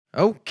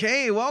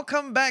Okay,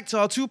 welcome back to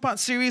our two-part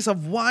series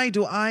of why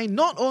do I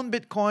not own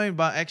Bitcoin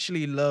but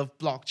actually love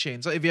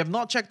blockchain. So if you have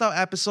not checked out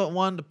episode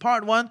 1, the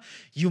part 1,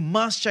 you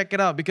must check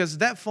it out because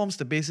that forms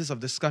the basis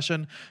of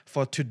discussion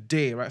for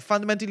today, right?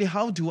 Fundamentally,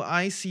 how do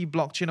I see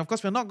blockchain? Of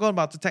course, we're not going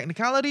about the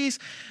technicalities,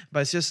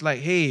 but it's just like,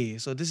 hey,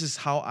 so this is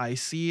how I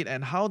see it,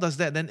 and how does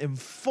that then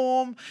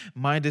inform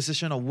my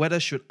decision of whether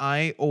should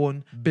I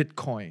own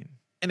Bitcoin?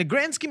 In the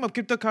grand scheme of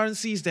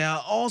cryptocurrencies, there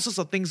are all sorts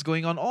of things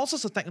going on, all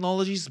sorts of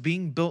technologies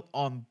being built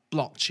on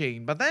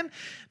blockchain. But then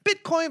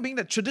Bitcoin being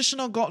the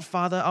traditional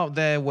godfather out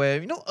there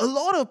where, a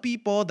lot of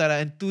people that are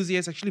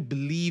enthusiasts actually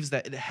believes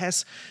that it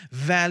has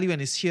value and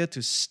is here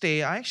to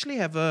stay. I actually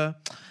have a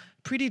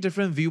pretty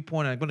different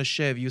viewpoint, and I'm going to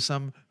share with you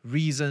some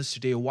reasons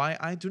today why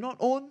I do not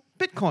own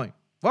Bitcoin.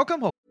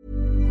 Welcome home.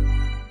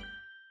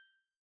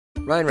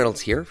 Ryan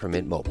Reynolds here from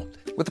Mint Mobile.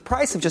 With the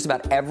price of just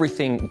about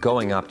everything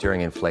going up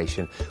during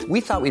inflation, we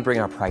thought we'd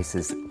bring our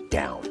prices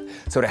down.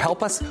 So to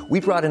help us, we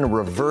brought in a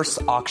reverse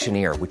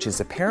auctioneer, which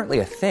is apparently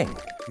a thing.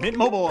 Mint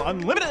Mobile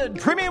Unlimited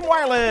Premium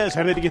Wireless.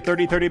 How to get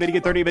 30, 30, bit to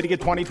get 30, bit to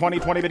get 20, 20,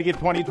 20, bit to get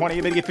 20,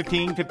 20, bit to get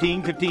 15,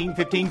 15, 15,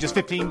 15, just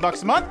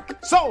 $15 a month?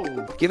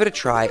 Sold! Give it a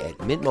try at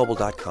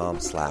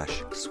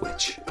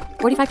mintmobile.com/switch.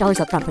 $45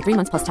 up front for 3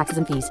 months plus taxes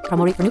and fees.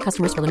 Promo rate for new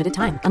customers for limited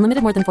time.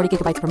 Unlimited more than 40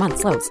 gigabytes per month.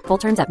 Slows full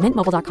terms at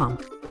mintmobile.com.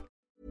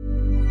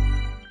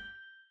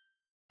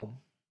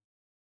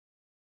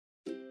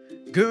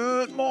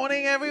 Good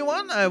morning,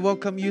 everyone. I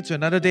welcome you to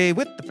another day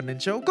with the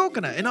Financial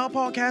Coconut. In our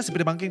podcast, we'll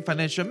be debunking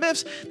financial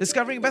myths,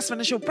 discovering best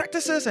financial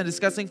practices, and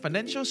discussing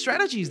financial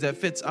strategies that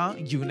fits our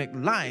unique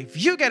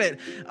life. You get it.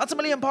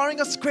 Ultimately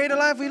empowering us to create a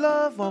life we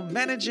love while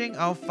managing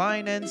our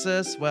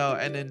finances well.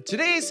 And in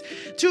today's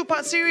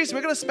two-part series,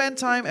 we're going to spend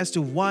time as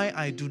to why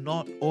I do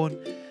not own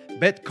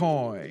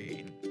Bitcoin.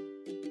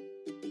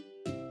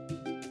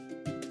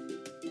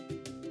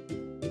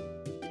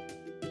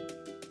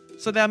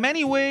 So there are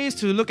many ways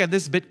to look at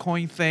this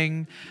Bitcoin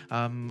thing.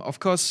 Of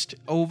course,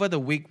 over the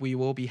week, we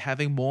will be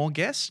having more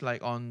guests,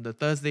 like on the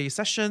Thursday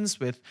sessions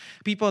with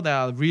people that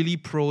are really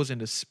pros in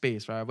the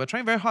space, right? We're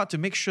trying very hard to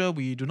make sure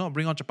we do not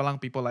bring on chapalang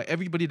people, like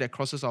everybody that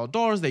crosses our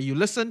doors that you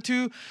listen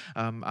to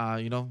are,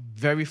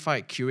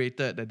 verified,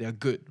 curated, that they're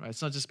good, right?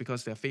 It's not just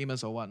because they're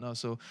famous or whatnot.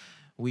 So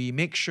we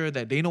make sure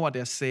that they know what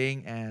they're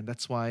saying, and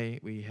that's why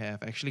we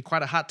have actually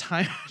quite a hard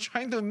time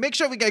trying to make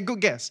sure we get good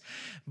guests.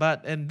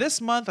 But in this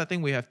month, I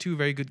think we have two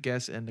very good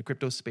guests in the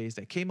crypto space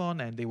that came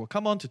on, and they will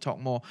come on to talk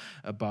more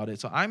about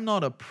it. So I'm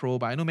not a pro,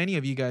 but I know many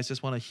of you guys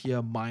just want to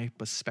hear my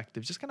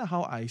perspective, just kind of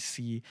how I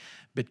see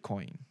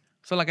Bitcoin.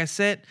 So like I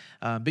said,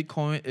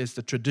 Bitcoin is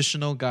the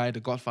traditional guy, the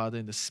godfather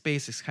in the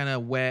space. It's kind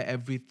of where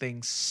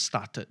everything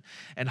started.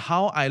 And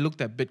how I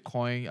looked at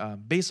Bitcoin,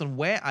 based on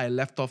where I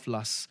left off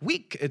last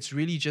week, it's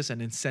really just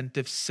an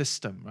incentive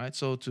system, right?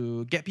 So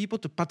to get people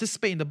to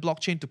participate in the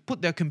blockchain, to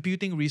put their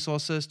computing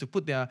resources, to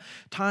put their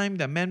time,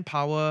 their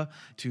manpower,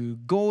 to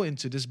go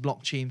into this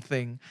blockchain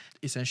thing,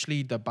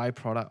 essentially the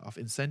byproduct of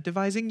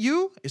incentivizing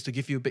you is to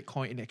give you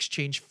Bitcoin in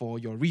exchange for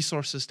your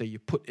resources that you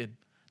put in.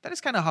 That is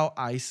kind of how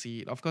I see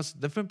it. Of course,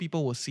 different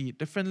people will see it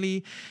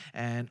differently.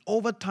 And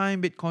over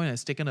time, Bitcoin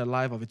has taken a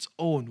life of its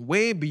own,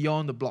 way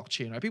beyond the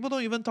blockchain, right? People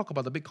don't even talk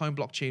about the Bitcoin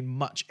blockchain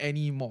much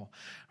anymore,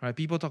 right?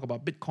 People talk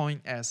about Bitcoin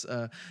as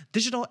a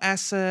digital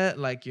asset,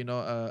 like,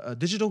 a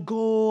digital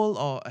gold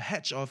or a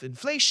hedge of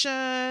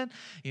inflation,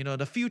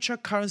 the future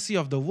currency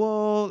of the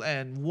world,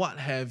 and what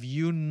have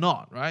you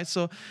not, right?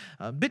 So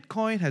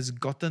Bitcoin has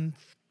gotten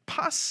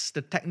past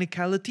the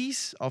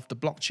technicalities of the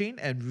blockchain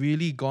and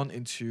really gone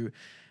into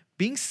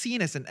being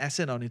seen as an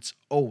asset on its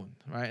own,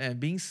 right? And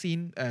being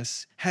seen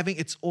as having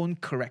its own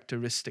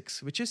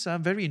characteristics, which is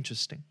very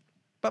interesting.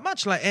 But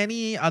much like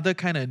any other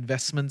kind of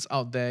investments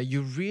out there,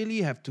 you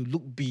really have to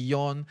look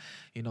beyond,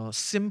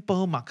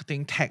 simple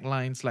marketing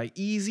taglines like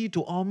easy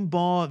to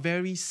onboard,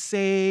 very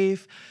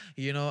safe,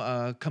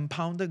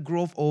 compounded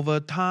growth over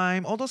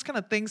time. All those kind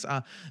of things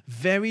are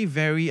very,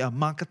 very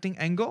marketing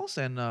angles.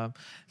 And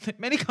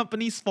many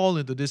companies fall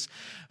into this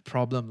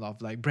problem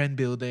of like brand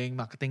building,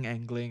 marketing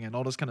angling, and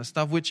all those kind of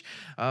stuff, which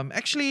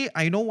actually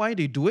I know why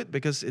they do it,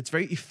 because it's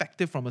very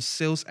effective from a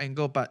sales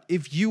angle. But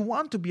if you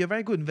want to be a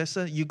very good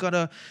investor, you got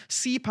to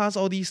see past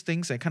all these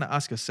things and kind of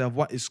ask yourself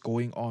what is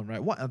going on,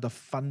 right? What are the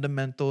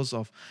fundamentals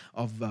of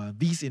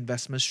these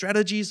investment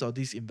strategies or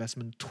these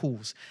investment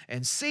tools?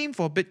 And same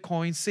for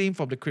Bitcoin, same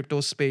for the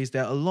crypto space.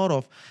 There are a lot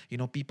of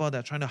people that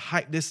are trying to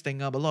hype this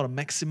thing up, a lot of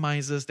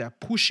maximizers. They're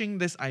pushing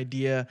this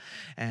idea,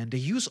 and they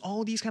use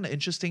all these kind of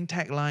interesting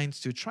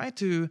taglines to try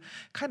to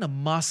kind of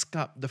mask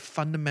up the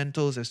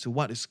fundamentals as to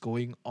what is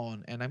going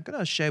on. And I'm going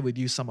to share with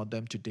you some of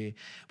them today,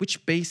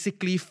 which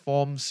basically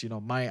forms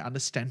my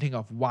understanding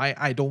of why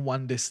I don't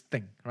want this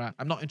thing, right?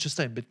 I'm not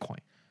interested in Bitcoin.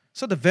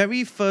 So the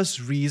very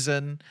first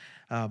reason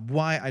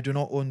why I do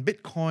not own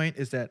Bitcoin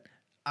is that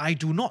I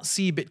do not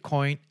see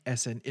Bitcoin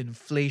as an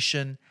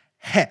inflation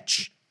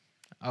hedge.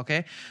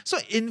 Okay, so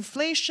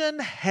inflation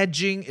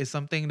hedging is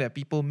something that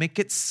people make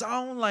it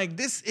sound like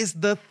this is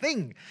the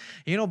thing.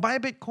 Buy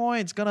Bitcoin,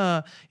 it's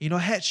gonna,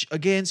 hedge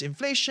against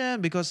inflation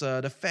because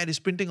the Fed is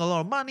printing a lot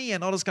of money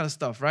and all this kind of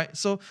stuff, right?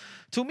 So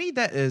to me,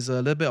 that is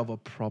a little bit of a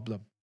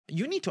problem.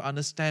 You need to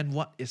understand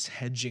what is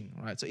hedging,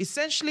 right? So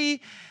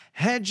essentially,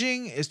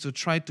 hedging is to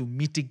try to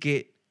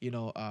mitigate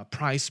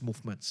price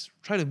movements,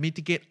 try to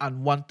mitigate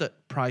unwanted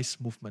price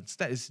movements.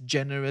 That is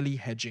generally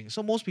hedging.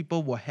 So most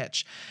people will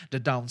hedge the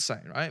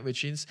downside, right?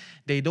 Which means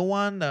they don't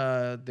want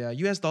their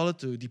US dollar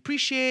to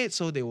depreciate,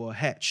 so they will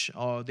hedge.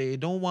 Or they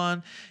don't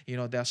want,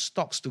 their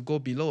stocks to go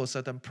below a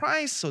certain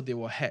price, so they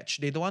will hedge.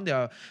 They don't want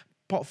their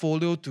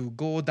portfolio to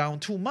go down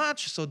too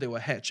much, so they will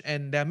hedge.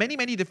 And there are many,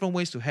 many different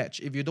ways to hedge.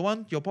 If you don't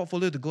want your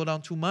portfolio to go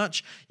down too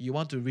much, you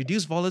want to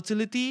reduce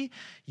volatility,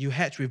 you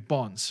hedge with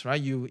bonds,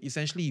 right? You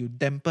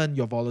dampen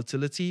your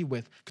volatility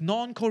with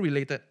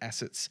non-correlated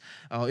assets.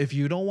 If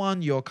you don't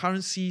want your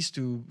currencies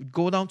to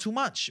go down too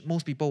much,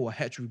 most people will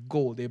hedge with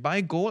gold. They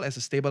buy gold as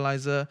a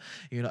stabilizer,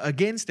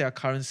 against their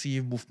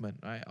currency movement,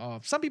 right?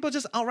 Some people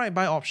just outright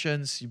buy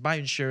options, you buy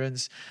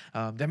insurance.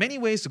 There are many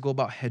ways to go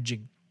about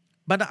hedging.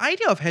 But the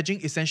idea of hedging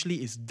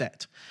essentially is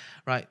that,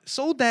 right?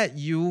 So that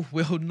you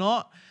will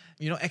not,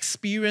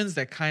 experience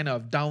that kind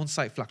of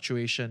downside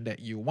fluctuation that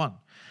you want.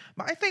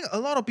 But I think a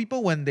lot of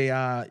people, when they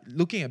are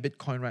looking at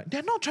Bitcoin, right,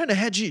 they're not trying to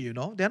hedge it,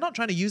 They're not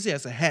trying to use it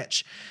as a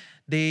hedge.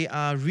 They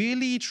are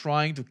really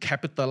trying to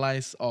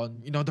capitalize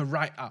on, the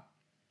ride up.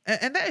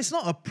 And that is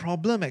not a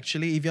problem,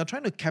 actually. If you're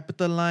trying to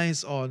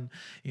capitalize on,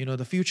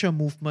 the future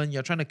movement,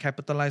 you're trying to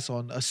capitalize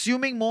on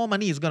assuming more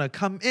money is going to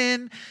come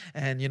in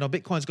and,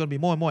 Bitcoin is going to be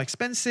more and more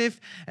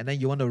expensive, and then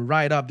you want to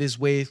ride up this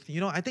wave,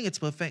 I think it's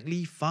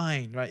perfectly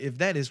fine, right? If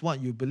that is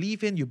what you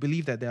believe in, you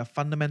believe that there are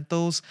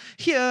fundamentals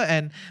here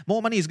and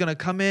more money is going to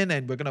come in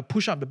and we're going to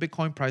push up the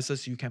Bitcoin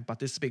prices, you can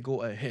participate,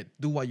 go ahead,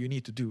 do what you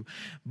need to do.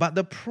 But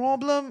the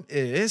problem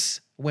is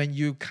when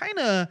you kind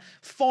of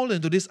fall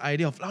into this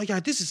idea of,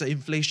 this is an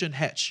inflation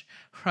hedge,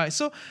 right?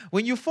 So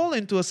when you fall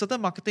into a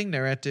certain marketing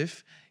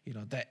narrative,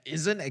 that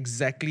isn't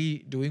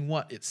exactly doing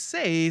what it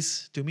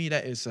says, to me,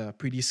 that is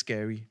pretty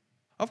scary.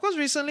 Of course,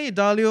 recently,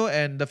 Dalio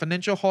and the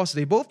Financial Horse,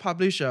 they both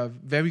published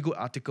very good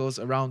articles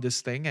around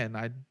this thing, and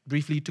I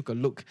briefly took a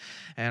look.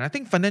 And I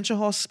think Financial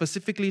Horse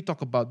specifically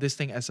talk about this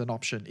thing as an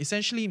option.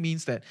 Essentially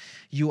means that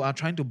you are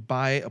trying to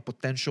buy a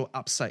potential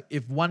upside.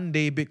 If one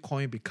day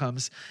Bitcoin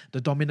becomes the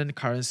dominant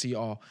currency,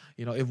 or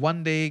if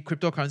one day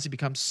cryptocurrency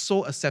becomes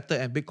so accepted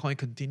and Bitcoin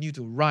continue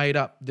to ride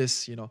up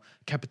this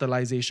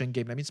capitalization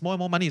game, that means more and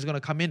more money is going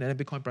to come in and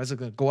then Bitcoin prices are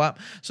going to go up.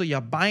 So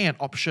you're buying an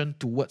option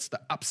towards the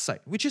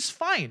upside, which is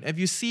fine if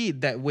you see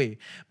it that way,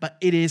 but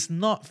it is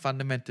not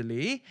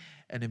fundamentally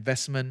an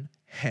investment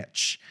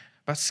hedge.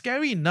 But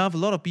scary enough, a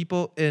lot of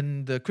people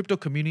in the crypto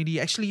community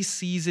actually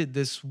sees it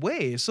this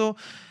way. So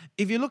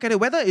if you look at it,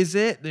 whether is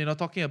it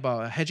talking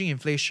about hedging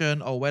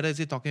inflation, or whether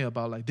is it talking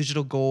about like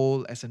digital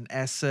gold as an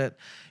asset,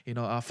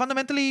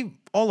 fundamentally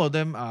all of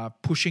them are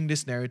pushing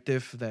this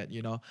narrative that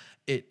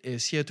it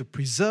is here to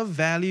preserve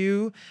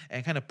value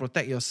and kind of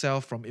protect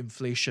yourself from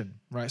inflation,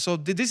 right? So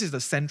this is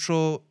the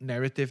central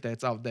narrative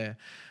that's out there.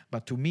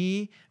 But to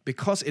me,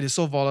 because it is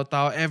so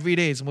volatile, every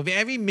day it's moving,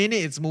 every minute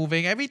it's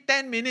moving, every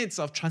 10 minutes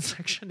of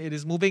transaction it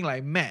is moving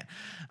like mad.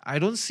 I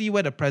don't see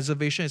where the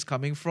preservation is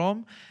coming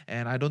from,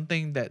 and I don't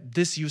think that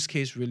this use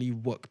case really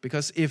work.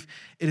 Because if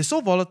it is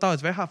so volatile,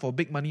 it's very hard for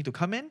big money to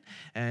come in,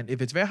 and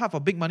if it's very hard for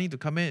big money to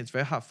come in, it's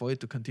very hard for it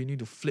to continue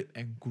to flip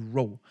and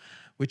grow.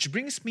 Which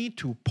brings me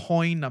to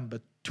point number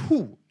 2.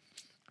 All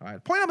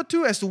right, point number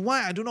 2 as to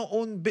why I do not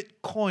own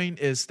Bitcoin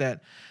is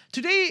that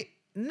today,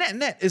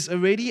 net is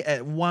already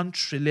at 1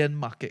 trillion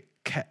market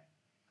cap.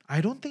 I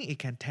don't think it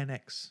can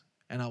 10x.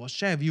 And I will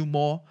share with you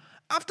more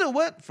after a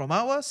word from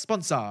our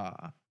sponsor.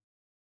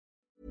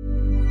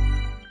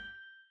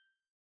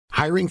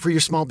 Hiring for your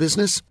small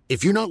business?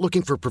 If you're not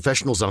looking for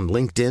professionals on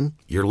LinkedIn,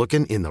 you're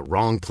looking in the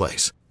wrong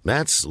place.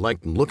 That's like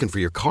looking for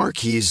your car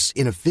keys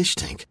in a fish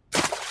tank.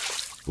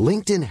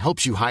 LinkedIn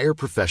helps you hire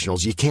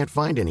professionals you can't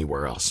find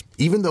anywhere else,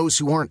 even those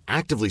who aren't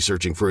actively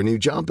searching for a new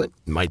job but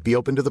might be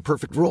open to the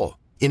perfect role.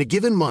 In a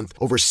given month,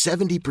 over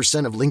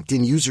 70% of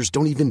LinkedIn users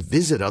don't even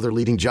visit other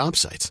leading job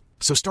sites.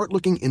 So start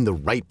looking in the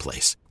right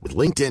place. With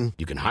LinkedIn,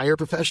 you can hire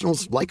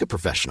professionals like a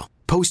professional.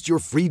 Post your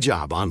free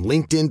job on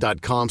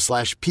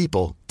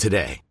linkedin.com/people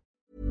today.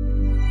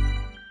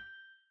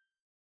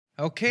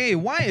 Okay,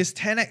 why is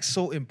 10x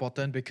so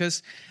important?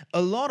 Because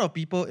a lot of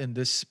people in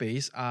this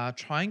space are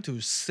trying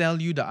to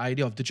sell you the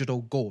idea of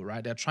digital gold,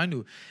 right? They're trying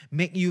to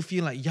make you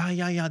feel like,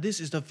 this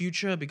is the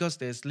future because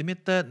there's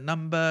limited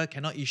number,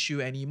 cannot issue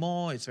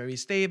anymore, it's very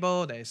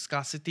stable, there's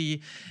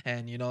scarcity,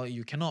 and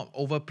you cannot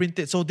overprint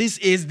it. So this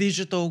is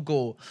digital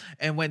gold.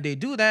 And when they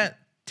do that,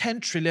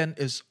 10 trillion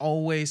is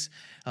always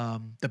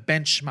the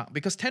benchmark,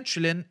 because 10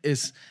 trillion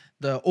is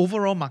the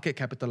overall market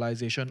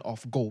capitalization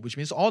of gold, which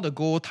means all the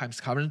gold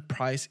times current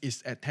price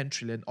is at 10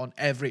 trillion on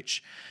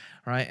average,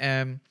 right?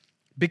 And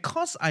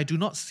because I do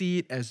not see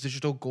it as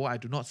digital gold, I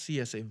do not see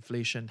it as an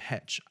inflation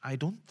hedge. I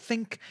don't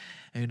think,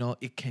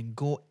 it can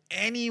go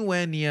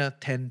anywhere near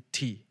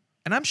 10T.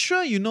 And I'm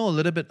sure you know a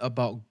little bit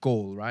about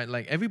gold, right?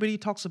 Like everybody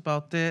talks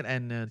about it,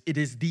 and it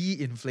is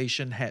the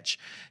inflation hedge,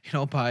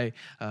 by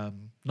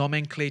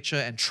nomenclature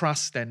and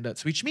trust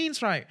standards, which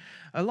means, right,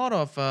 a lot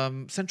of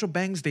central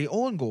banks, they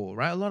own gold,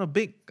 right? A lot of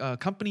big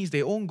companies,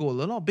 they own gold.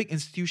 A lot of big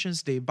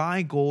institutions, they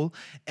buy gold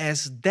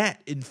as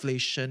that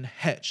inflation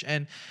hedge.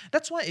 And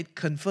that's why it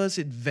confers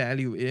it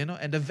value,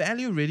 and the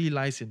value really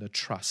lies in the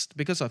trust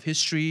because of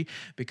history,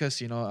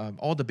 because,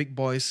 all the big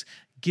boys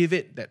give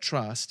it that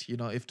trust.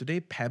 If today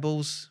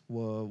pebbles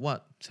were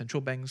what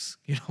central banks,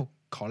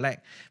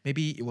 collect,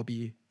 maybe it will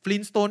be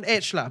Flintstone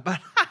Edge lah. But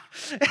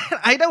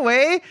either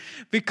way,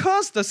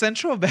 because the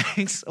central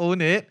banks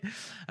own it,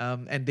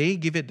 and they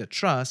give it the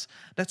trust,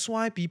 that's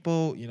why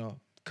people,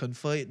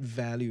 confer it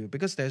value,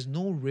 because there's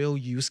no real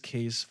use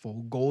case for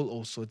gold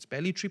also. It's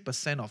barely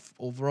 3% of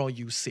overall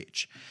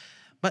usage.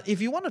 But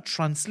if you want to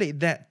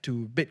translate that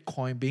to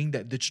Bitcoin being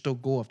that digital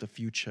gold of the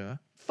future,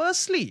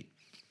 firstly,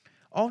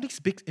 all these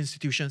big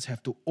institutions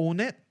have to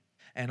own it,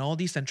 and all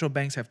these central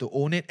banks have to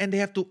own it, and they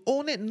have to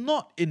own it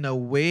not in a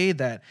way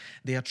that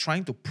they are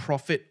trying to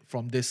profit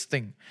from this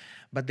thing,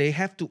 but they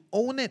have to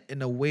own it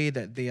in a way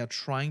that they are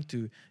trying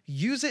to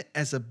use it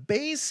as a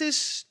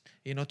basis,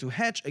 to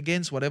hedge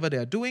against whatever they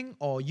are doing,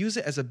 or use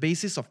it as a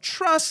basis of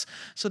trust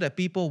so that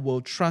people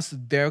will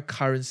trust their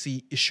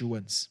currency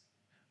issuance.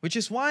 Which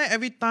is why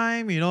every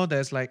time,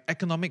 there's like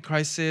economic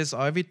crisis,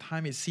 or every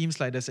time it seems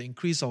like there's an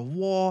increase of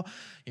war,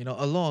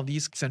 a lot of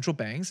these central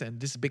banks and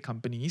these big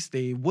companies,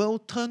 they will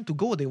turn to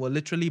gold. They will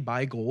literally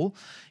buy gold,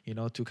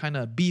 to kind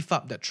of beef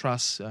up that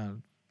trust,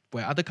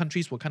 where other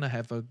countries will kind of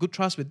have a good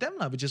trust with them,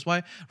 which is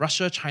why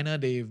Russia, China,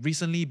 they've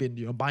recently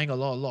been, buying a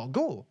lot of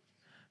gold.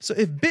 So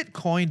if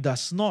Bitcoin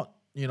does not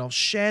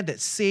share that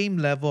same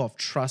level of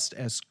trust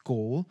as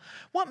gold,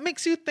 what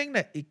makes you think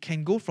that it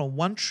can go from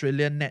 1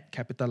 trillion net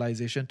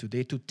capitalization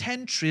today to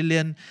 10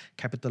 trillion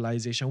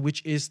capitalization,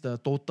 which is the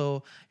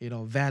total,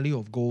 value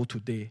of gold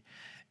today?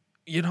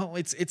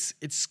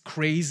 It's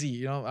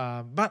crazy,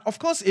 but of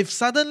course, if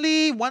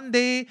suddenly one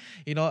day,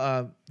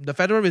 the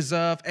Federal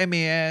Reserve,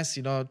 MAS,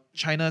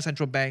 China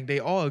Central Bank, they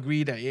all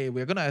agree that, hey,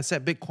 we're going to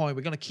accept Bitcoin,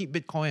 we're going to keep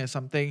Bitcoin as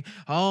something,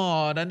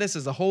 then this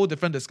is a whole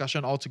different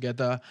discussion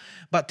altogether.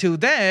 But till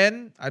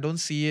then, I don't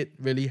see it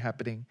really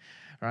happening,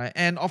 right?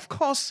 And of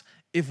course,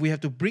 if we have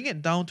to bring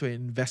it down to an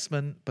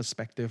investment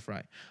perspective,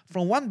 right,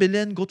 from 1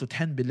 billion go to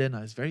 10 billion,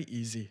 it's very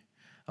easy.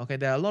 Okay,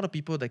 there are a lot of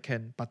people that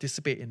can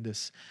participate in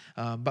this.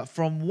 But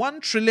from 1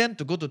 trillion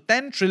to go to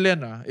 10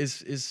 trillion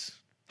is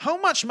how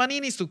much money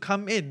needs to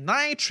come in?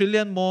 9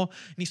 trillion more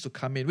needs to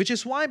come in, which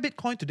is why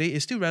Bitcoin today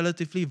is still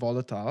relatively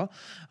volatile,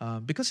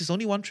 because it's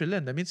only 1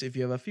 trillion. That means if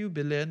you have a few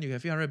billion, you have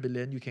a few hundred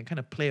billion, you can kind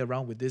of play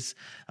around with this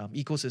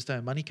ecosystem,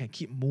 and money can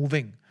keep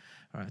moving.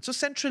 All right. So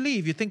centrally,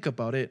 if you think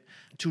about it,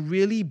 to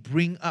really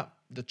bring up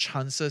the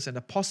chances and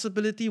the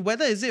possibility,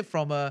 whether is it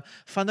from a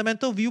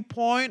fundamental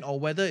viewpoint or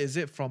whether is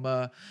it from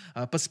a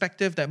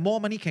perspective that more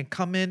money can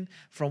come in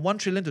from 1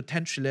 trillion to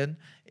 10 trillion,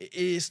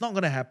 it's not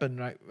going to happen,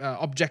 right?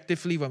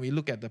 Objectively, when we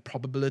look at the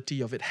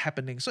probability of it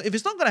happening. So if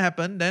it's not going to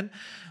happen, then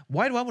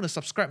why do I want to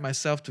subscribe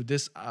myself to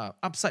this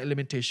upside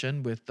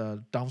limitation with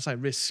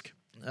downside risk?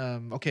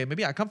 Okay,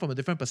 maybe I come from a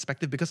different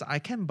perspective because I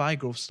can buy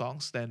growth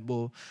stocks that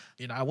will,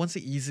 I won't say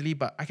easily,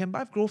 but I can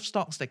buy growth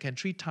stocks that can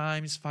 3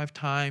 times, 5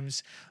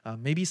 times,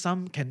 maybe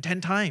some can 10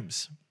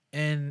 times.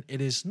 And it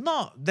is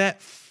not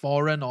that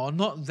foreign or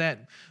not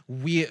that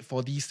weird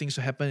for these things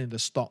to happen in the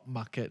stock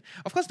market.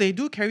 Of course, they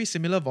do carry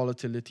similar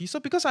volatility. So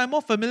because I'm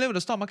more familiar with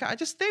the stock market, I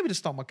just stay with the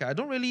stock market. I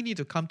don't really need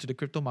to come to the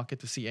crypto market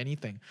to see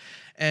anything.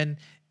 And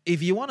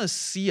if you want to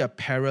see a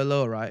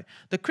parallel, right,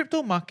 the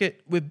crypto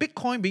market, with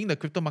Bitcoin being the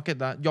crypto market,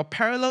 your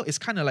parallel is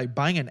kind of like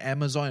buying an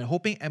Amazon and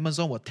hoping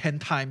Amazon will 10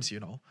 times,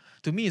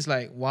 To me, it's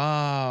like,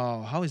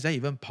 wow, how is that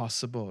even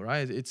possible,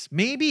 right?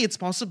 Maybe it's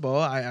possible,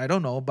 I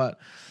don't know, but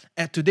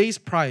at today's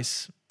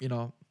price,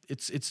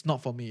 it's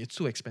not for me. It's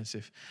too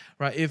expensive,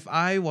 right? If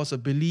I was a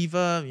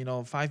believer,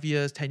 5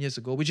 years, 10 years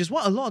ago, which is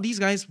what a lot of these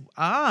guys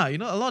are, a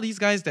lot of these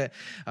guys that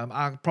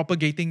are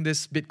propagating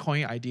this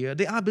Bitcoin idea,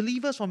 they are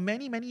believers from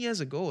many, many years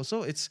ago.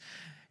 So it's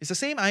the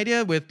same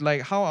idea with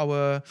like how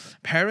our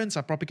parents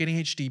are propagating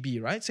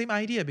HDB, right? Same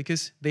idea,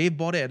 because they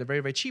bought it at a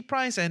very, very cheap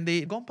price and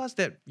they've gone past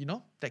that,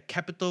 that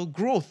capital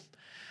growth,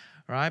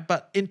 right?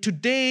 But in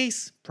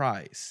today's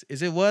price,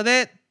 is it worth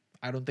it?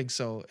 I don't think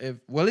so.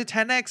 Will it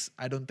 10x?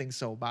 I don't think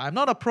so. But I'm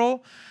not a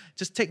pro.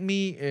 Just take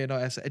me,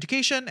 as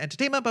education,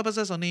 entertainment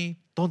purposes only.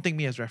 Don't take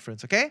me as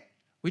reference, okay?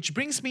 Which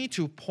brings me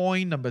to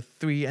point number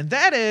 3, and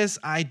that is,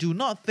 I do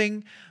not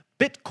think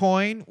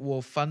Bitcoin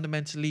will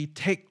fundamentally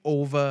take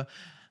over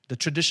the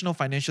traditional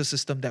financial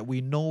system that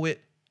we know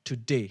it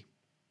today,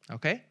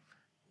 okay?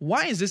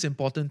 Why is this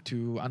important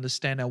to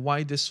understand, and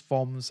why this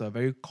forms a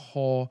very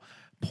core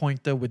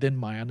pointer within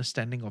my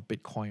understanding of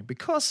Bitcoin?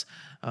 Because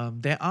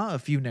there are a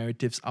few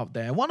narratives out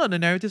there. One of the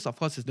narratives, of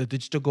course, is the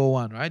digital gold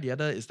one, right? The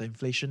other is the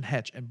inflation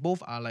hedge, and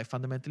both are like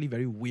fundamentally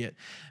very weird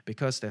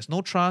because there's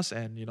no trust,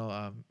 and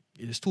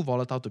it is too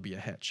volatile to be a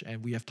hedge,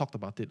 and we have talked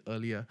about it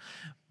earlier.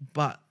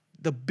 But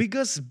the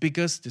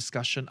biggest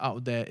discussion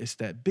out there is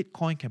that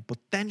Bitcoin can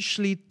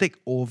potentially take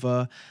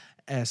over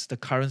as the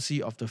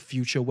currency of the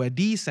future, where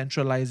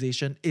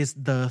decentralization is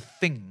the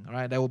thing,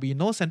 right? There will be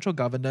no central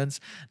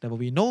governance. There will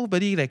be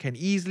nobody that can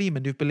easily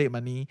manipulate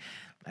money.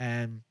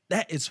 And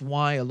that is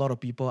why a lot of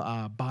people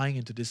are buying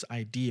into this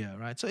idea,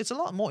 right? So it's a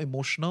lot more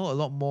emotional, a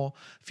lot more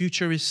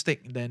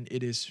futuristic than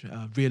it is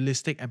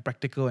realistic and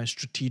practical and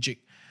strategic.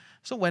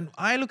 So when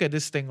I look at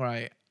this thing,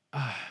 right,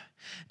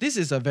 this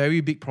is a very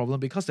big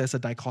problem because there's a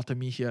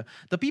dichotomy here.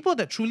 The people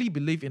that truly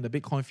believe in the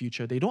Bitcoin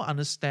future, they don't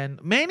understand,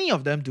 many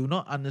of them do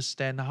not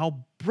understand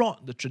how broad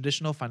the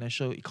traditional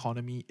financial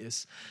economy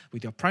is,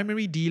 with your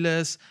primary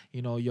dealers,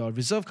 your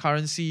reserve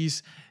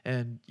currencies,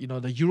 and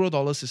the euro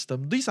dollar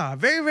system. These are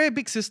very, very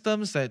big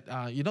systems that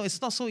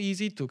it's not so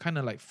easy to kind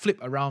of like flip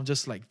around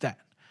just like that.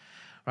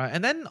 Right?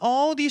 And then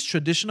all these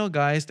traditional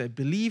guys that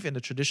believe in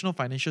the traditional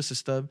financial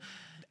system,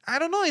 I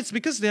don't know, it's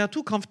because they are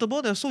too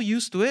comfortable, they're so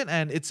used to it,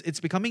 and it's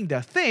becoming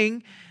their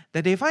thing,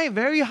 that they find it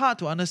very hard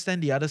to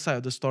understand the other side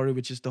of the story,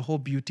 which is the whole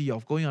beauty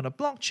of going on a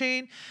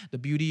blockchain, the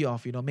beauty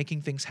of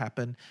making things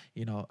happen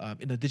in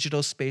a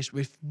digital space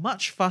with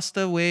much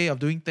faster way of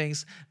doing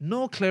things,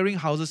 no clearing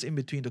houses in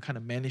between to kind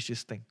of manage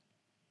this thing.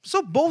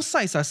 So both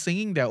sides are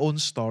singing their own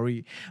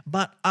story,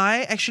 but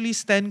I actually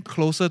stand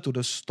closer to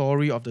the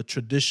story of the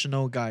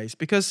traditional guys,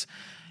 because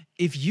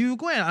if you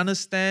go and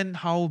understand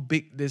how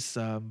big this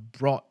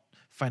broad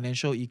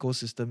financial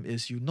ecosystem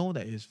is,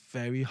 that it's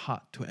very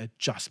hard to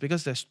adjust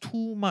because there's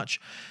too much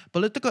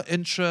political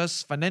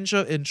interest,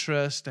 financial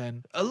interest,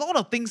 and a lot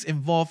of things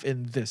involved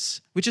in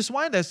this, which is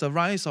why there's a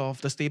rise of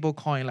the stable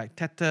coin like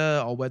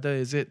Tether, or whether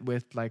is it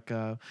with like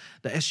the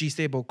SG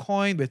stable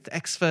coin with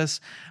XFAS.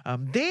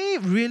 They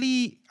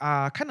really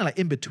are kind of like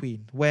in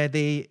between, where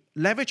they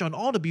leverage on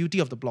all the beauty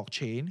of the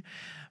blockchain,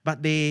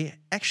 but they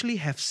actually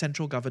have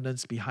central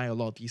governance behind a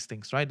lot of these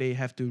things, right? They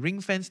have to ring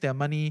fence their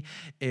money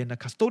in a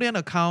custodian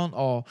account,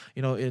 or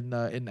in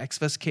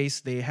XFAS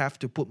case, they have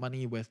to put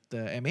money with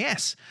the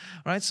MAS,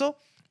 right? So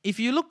if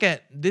you look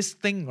at this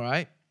thing,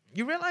 right,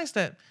 you realize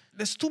that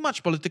there's too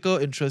much political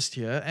interest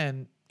here,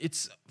 and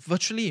it's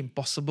virtually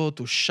impossible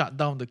to shut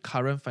down the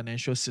current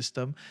financial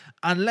system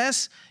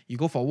unless you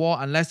go for war,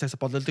 unless there's a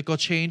political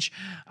change,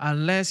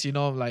 unless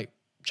like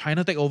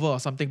China take over or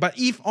something. But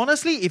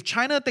if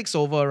China takes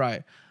over,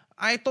 right,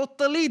 I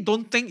totally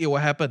don't think it will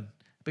happen.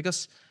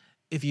 Because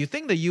if you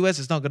think the US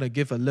is not going to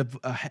give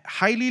a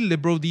highly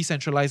liberal,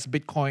 decentralized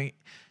Bitcoin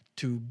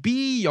to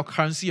be your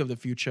currency of the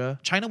future,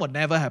 China will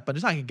never happen.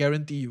 This I can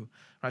guarantee you.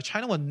 Right?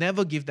 China will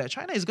never give that.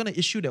 China is going to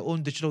issue their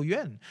own digital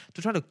yuan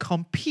to try to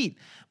compete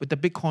with the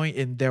Bitcoin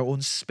in their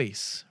own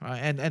space. Right?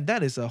 And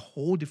that is a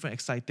whole different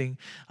exciting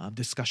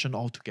discussion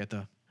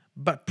altogether.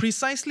 But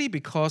precisely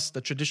because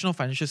the traditional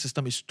financial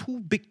system is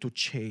too big to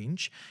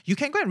change, you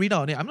can go and read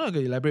out on it. I'm not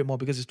going to elaborate more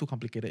because it's too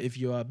complicated. If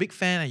you're a big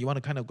fan and you want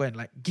to kind of go and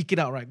like geek it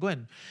out, right, go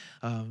and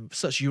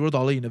search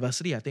Eurodollar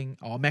University, I think,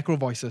 or Macro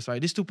Voices,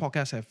 right? These two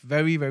podcasts have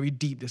very, very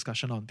deep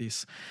discussion on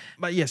this.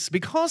 But yes,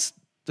 because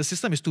the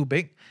system is too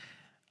big,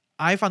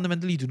 I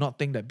fundamentally do not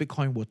think that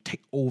Bitcoin will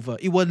take over.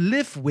 It will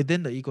live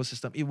within the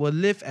ecosystem. It will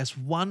live as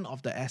one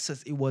of the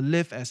assets. It will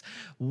live as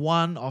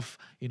one of,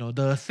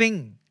 the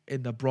thing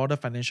in the broader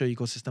financial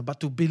ecosystem. But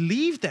to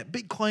believe that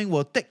Bitcoin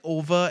will take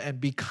over and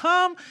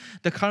become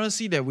the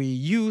currency that we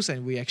use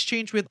and we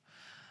exchange with,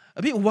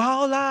 a bit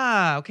wild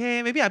lah,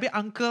 okay? Maybe a bit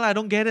uncle, I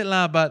don't get it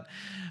lah, but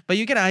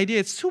you get the idea.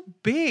 It's too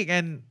big,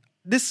 and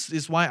this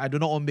is why I do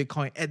not own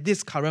Bitcoin at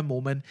this current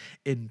moment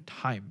in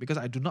time, because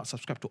I do not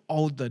subscribe to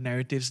all the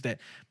narratives that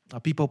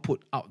people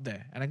put out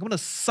there. And I'm going to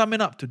sum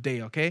it up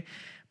today, okay?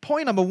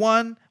 Point number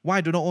one, why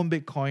I do not own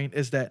Bitcoin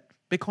is that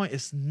Bitcoin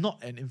is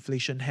not an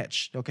inflation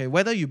hedge, okay?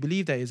 Whether you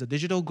believe there is a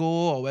digital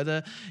gold or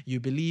whether you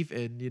believe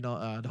in,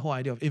 the whole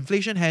idea of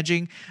inflation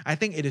hedging, I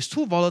think it is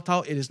too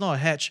volatile. It is not a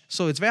hedge.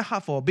 So it's very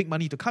hard for big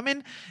money to come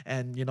in.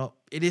 And,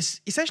 it is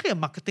essentially a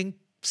marketing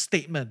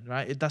statement,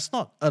 right? It does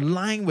not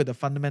align with the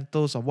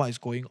fundamentals of what is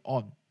going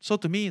on. So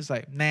to me, it's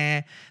like,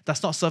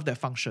 does not serve that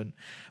function.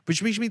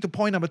 Which brings me to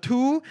point number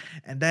two,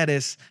 and that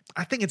is,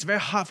 I think it's very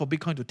hard for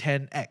Bitcoin to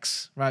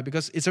 10x, right?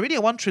 Because it's already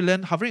at 1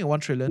 trillion, hovering at 1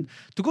 trillion.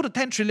 To go to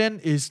 10 trillion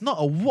is not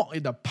a walk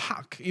in the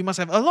park. You must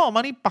have a lot of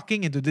money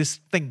parking into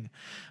this thing,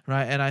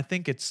 right? And I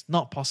think it's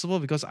not possible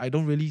because I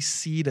don't really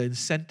see the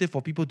incentive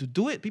for people to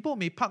do it. People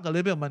may park a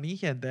little bit of money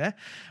here and there,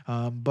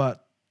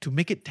 but to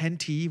make it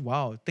 10T,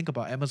 wow, think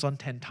about Amazon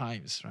 10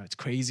 times, right? It's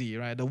crazy,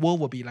 right? The world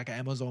will be like an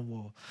Amazon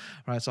world,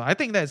 right? So I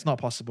think that it's not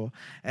possible.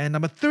 And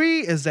number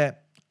three is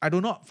that I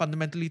do not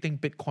fundamentally think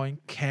Bitcoin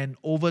can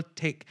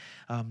overtake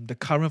the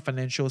current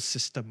financial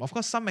system. Of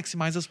course, some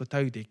maximizers will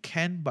tell you they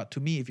can, but to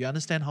me, if you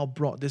understand how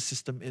broad this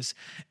system is,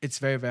 it's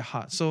very, very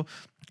hard. So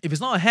if it's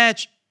not a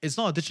hedge, it's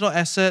not a digital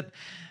asset,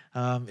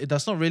 it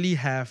does not really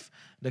have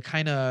the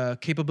kind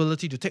of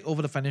capability to take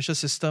over the financial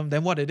system,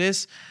 then what it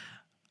is,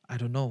 I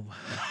don't know.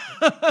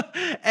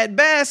 At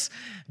best,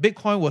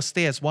 Bitcoin will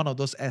stay as one of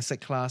those asset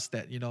class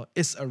that,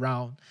 is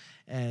around.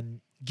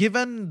 And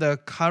given the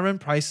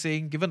current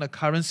pricing, given the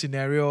current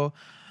scenario,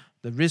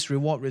 the risk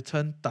reward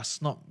return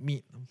does not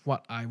meet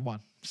what I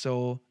want.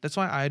 So that's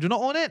why I do not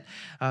own it.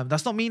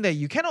 Does not mean that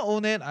you cannot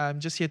own it. I'm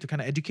just here to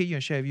kind of educate you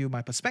and share with you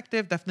my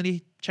perspective.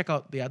 Definitely check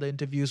out the other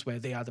interviews where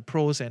they are the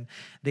pros and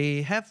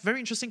they have very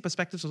interesting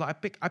perspectives. So I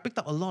picked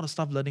up a lot of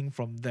stuff learning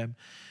from them.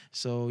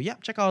 So yeah,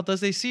 check out our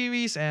Thursday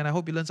series and I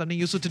hope you learned something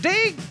useful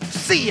today.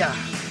 See ya!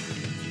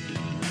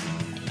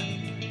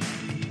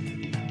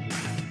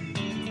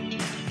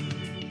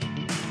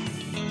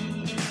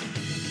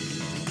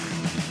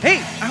 Hey,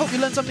 I hope you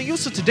learned something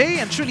useful today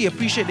and truly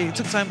appreciate that you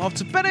took time off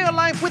to better your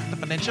life with the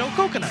Financial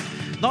Coconut.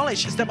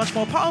 Knowledge is that much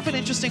more powerful and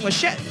interesting when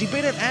shared,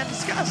 debated and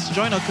discussed.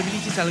 Join our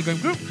community Telegram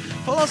group,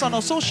 follow us on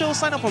our socials,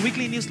 sign up for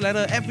weekly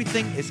newsletter.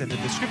 Everything is in the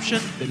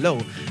description below.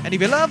 And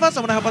if you love us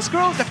and want to help us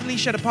grow, definitely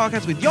share the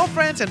podcast with your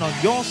friends and on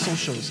your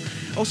socials.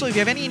 Also, if you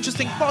have any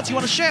interesting thoughts you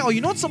want to share or you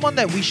know someone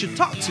that we should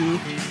talk to,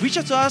 reach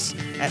out to us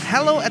at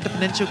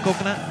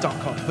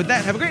hello@thefinancialcoconut.com. With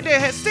that, have a great day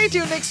ahead. Stay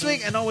tuned next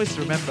week and always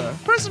remember,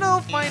 personal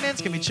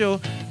finance can be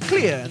chill,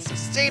 clear and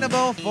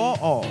sustainable for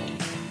all.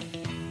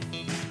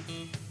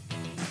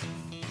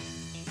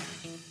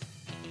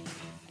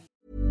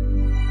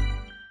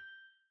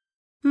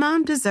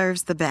 Mom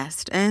deserves the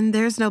best, and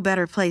there's no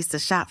better place to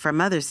shop for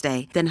Mother's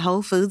Day than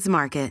Whole Foods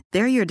Market.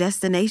 They're your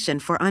destination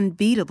for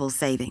unbeatable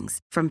savings,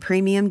 from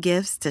premium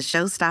gifts to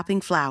show-stopping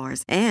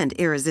flowers and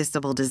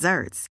irresistible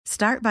desserts.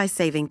 Start by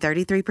saving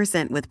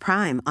 33% with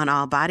Prime on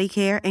all body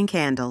care and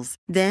candles.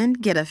 Then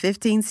get a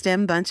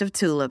 15-stem bunch of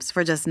tulips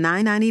for just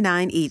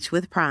 $9.99 each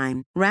with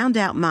Prime. Round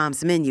out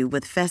Mom's menu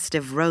with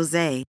festive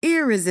rosé,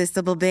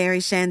 irresistible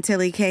berry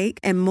chantilly cake,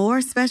 and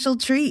more special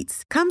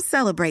treats. Come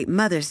celebrate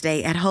Mother's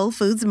Day at Whole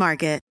Foods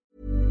Market.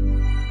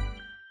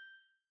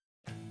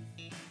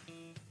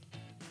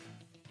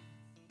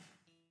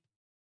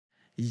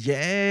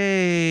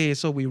 Yay!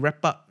 So we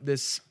wrap up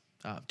this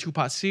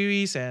two-part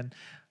series and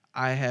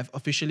I have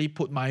officially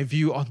put my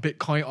view on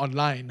Bitcoin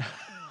online.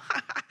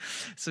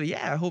 So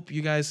yeah, I hope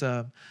you guys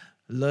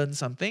learn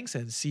some things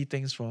and see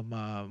things from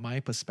my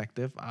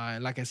perspective.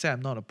 Like I said,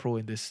 I'm not a pro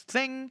in this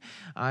thing.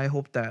 I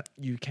hope that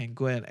you can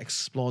go and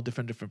explore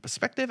different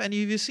perspectives. And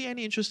if you see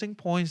any interesting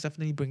points,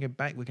 definitely bring it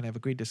back. We can have a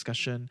great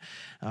discussion.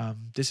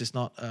 This is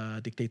not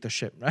a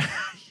dictatorship, right?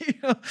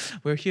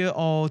 We're here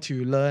all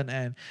to learn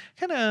and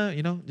kind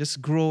of,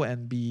 just grow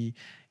and be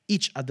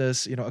each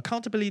other's,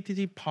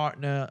 accountability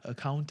partner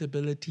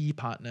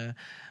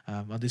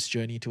on this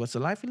journey towards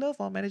the life we love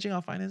while managing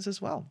our finances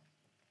well.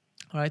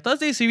 All right,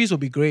 Thursday series will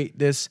be great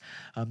this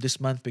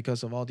month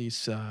because of all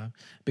these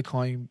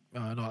Bitcoin,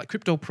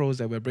 crypto pros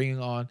that we're bringing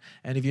on.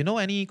 And if you know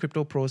any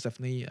crypto pros,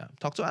 definitely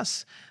talk to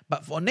us.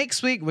 But for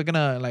next week, we're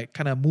gonna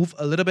kind of move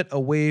a little bit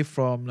away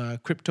from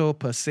crypto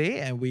per se,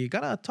 and we're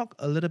gonna talk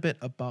a little bit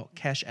about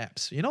cash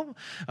apps.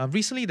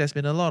 Recently there's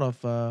been a lot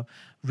of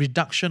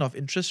reduction of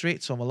interest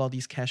rates from a lot of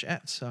these cash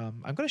apps.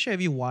 I'm gonna share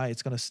with you why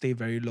it's gonna stay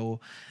very low,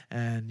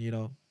 and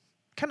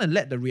kind of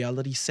let the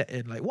reality set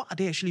in. Like, what are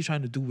they actually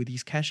trying to do with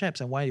these cash apps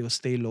and why they will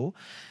stay low?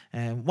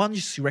 And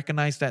once you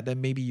recognize that,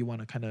 then maybe you want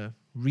to kind of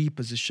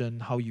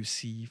reposition how you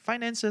see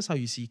finances, how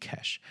you see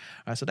cash.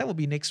 All right, so that will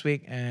be next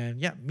week.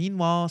 And yeah,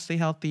 meanwhile, stay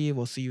healthy.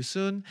 We'll see you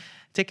soon.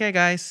 Take care,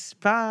 guys.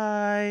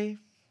 Bye.